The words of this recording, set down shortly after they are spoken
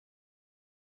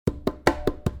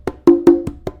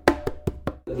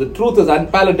The truth is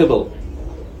unpalatable,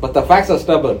 but the facts are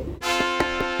stubborn.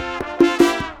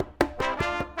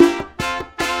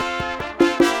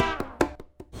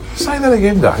 Say that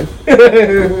again, Dave.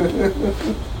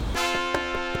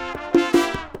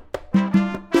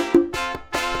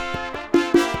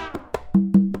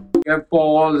 You have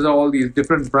Paul's, all these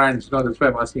different brands. No, that's why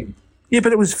I'm asking. Yeah,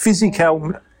 but it was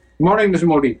physical. Morning, Mr.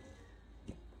 Modi.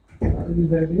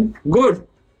 Good.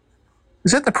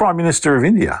 Is that the Prime Minister of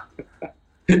India?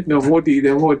 No, Modi,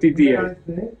 the Modi.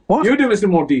 What? You do, Mr.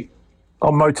 Modi.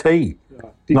 Oh, Moti,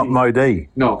 not Modi.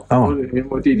 No, Oh.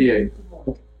 Modi.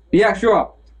 Yeah,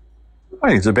 sure. I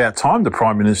think it's about time the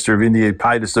Prime Minister of India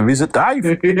paid us a visit, Dave.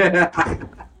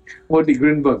 Modi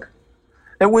Greenberg.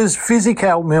 It was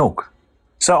physical milk.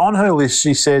 So on her list,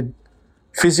 she said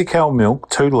physical milk,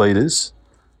 2 litres,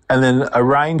 and then a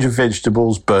range of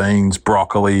vegetables, beans,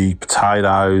 broccoli,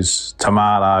 potatoes,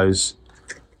 tomatoes,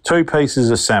 2 pieces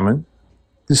of salmon.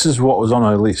 This is what was on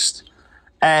her list.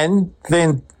 And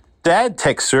then Dad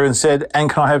texted her and said, and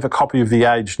can I have a copy of the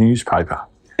Age newspaper?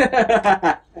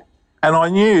 And I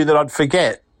knew that I'd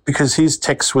forget because his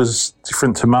text was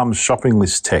different to Mum's shopping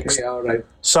list text. Yeah, all right.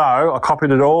 So I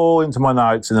copied it all into my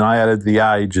notes and then I added the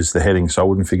Age as the heading so I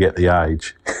wouldn't forget the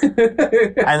Age.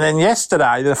 And then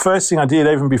yesterday, the first thing I did,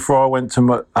 even before I went to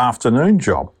my afternoon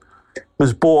job,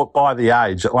 was bought by the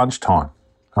Age at lunchtime.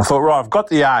 I thought, right, I've got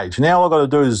the Age. Now all I've got to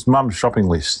do is Mum's shopping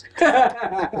list.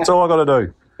 That's all I've got to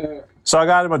do. So I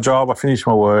go to my job, I finish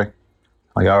my work,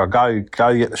 I go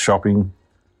get the shopping,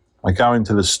 I go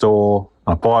into the store,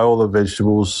 I buy all the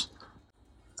vegetables,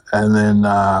 and then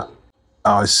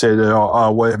I said,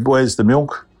 where's the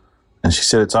milk? And she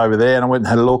said, it's over there. And I went and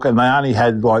had a look, and they only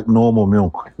had, like, normal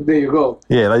milk. There you go.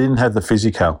 Yeah, they didn't have the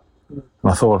physical. And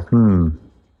I thought,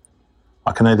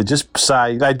 I can either just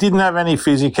say they didn't have any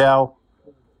physical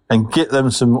and get them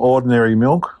some ordinary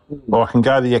milk, or I can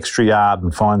go the extra yard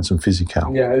and find some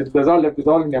physical. Yeah, it's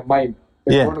all in your mind.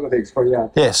 You Yeah. want to go the extra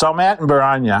yard. Yeah, so I'm out in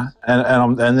Boronia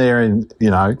and they're in,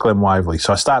 Glen Waverley.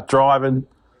 So I start driving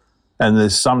and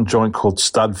there's some joint called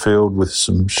Studfield with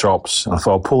some shops. And I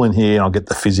thought I'll pull in here and I'll get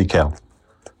the physical.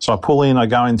 So I pull in, I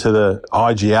go into the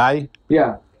IGA.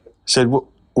 Yeah. Said,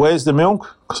 where's the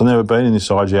milk? Because I've never been in this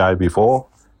IGA before.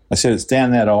 I said, it's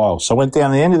down that aisle. So I went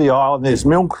down the end of the aisle and there's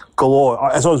milk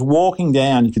galore. As I was walking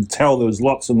down, you could tell there was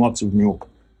lots and lots of milk.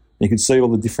 You could see all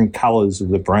the different colours of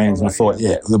the brands. And I thought,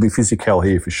 yeah, there'll be physical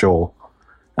here for sure.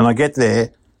 And I get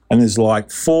there and there's like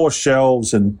 4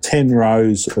 shelves and 10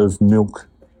 rows of milk,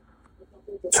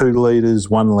 2 litres,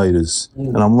 1 litres.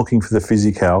 And I'm looking for the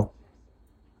physical.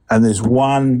 And there's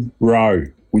 1 row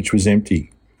which was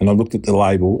empty. And I looked at the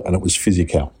label and it was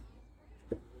physical.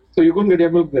 So you couldn't get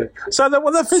your milk there. So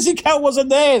the physical wasn't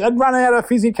there. They'd run out of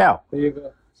physical. There you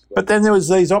go. But then there was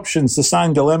these options, the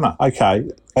same dilemma. Okay,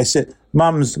 I said,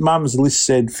 Mum's list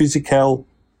said physical,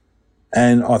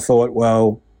 and I thought,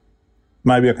 well,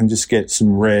 maybe I can just get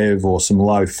some Rev or some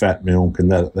low-fat milk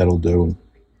and that'll do.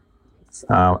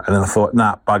 And then I thought,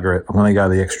 nah, bugger it, I'm going to go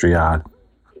the extra yard.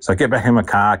 So I get back in my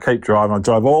car, keep driving. I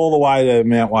drive all the way to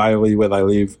Mount Waverley where they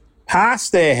live,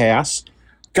 past their house,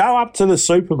 go up to the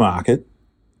supermarket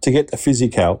to get the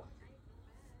physical.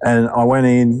 And I went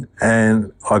in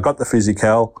and I got the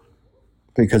physical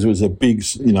because it was a big,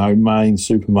 main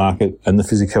supermarket and the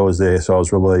physical was there, so I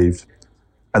was relieved.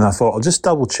 And I thought, I'll just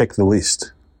double check the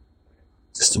list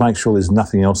just to make sure there's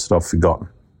nothing else that I've forgotten.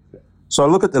 So I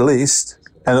look at the list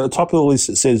and at the top of the list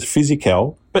it says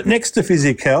physical, but next to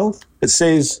physical it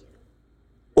says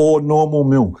or normal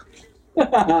milk.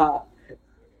 So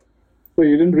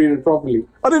you didn't read it properly.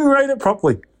 I didn't read it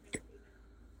properly.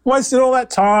 Wasted all that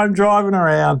time driving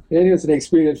around. Anyway, it's an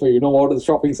experience for you. All the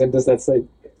shopping centres that say.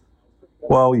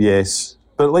 Well, yes,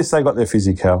 but at least they got their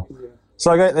physical. Yeah.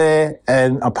 So I get there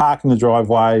and I park in the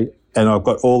driveway and I've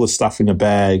got all the stuff in the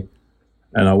bag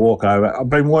and I walk over.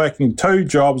 I've been working 2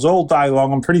 jobs all day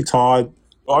long. I'm pretty tired.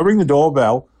 I ring the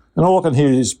doorbell and all I can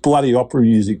hear is bloody opera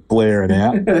music blaring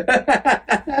out.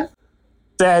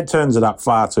 Dad turns it up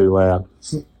far too loud.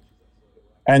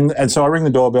 And so I ring the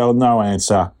doorbell, no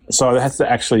answer. So I have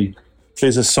to actually,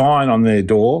 there's a sign on their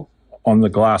door on the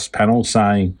glass panel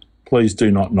saying, please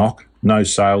do not knock, no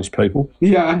salespeople.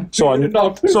 Yeah. So I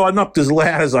knocked as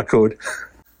loud as I could.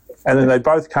 And then they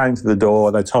both came to the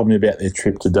door. They told me about their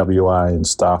trip to WA and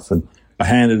stuff. And I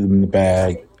handed them the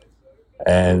bag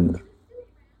and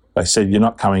they said, you're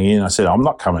not coming in. I said, I'm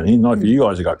not coming in. Not if you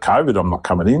guys have got COVID, I'm not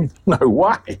coming in. No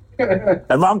way.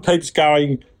 And Mum keeps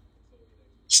going,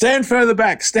 stand further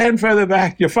back,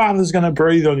 your father's going to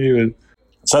breathe on you. And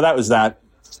so that was that.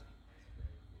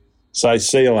 So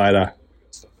see you later.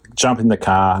 Jump in the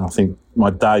car and I think my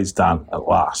day's done at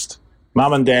last.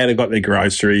 Mum and Dad have got their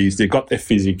groceries, they've got their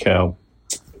physical,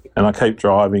 and I keep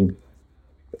driving.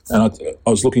 And I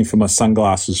was looking for my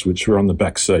sunglasses, which were on the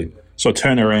back seat. So I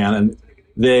turn around and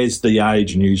there's the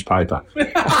Age newspaper.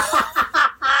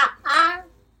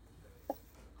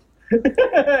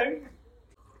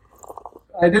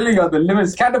 I tell you, the limit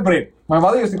is scatterbrain. My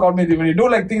mother used to call me, when you do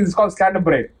like things, it's called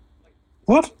scatterbrain.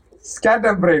 What?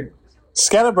 Scatterbrain.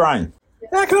 Scatterbrain.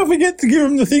 How can I forget to give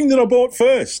him the thing that I bought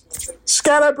first?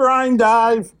 Scatterbrain,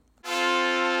 Dave.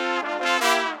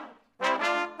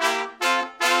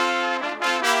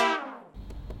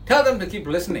 Tell them to keep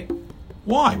listening.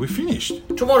 Why? We finished.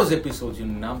 Tomorrow's episode, you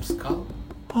numbskull.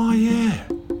 Oh, yeah.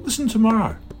 Listen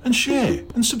tomorrow and share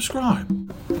and subscribe.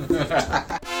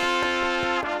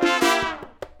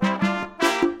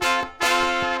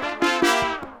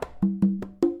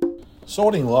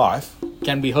 Sorting Life?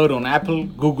 Can be heard on Apple,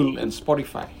 Google, and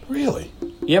Spotify. Really?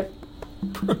 Yep.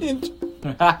 Brilliant.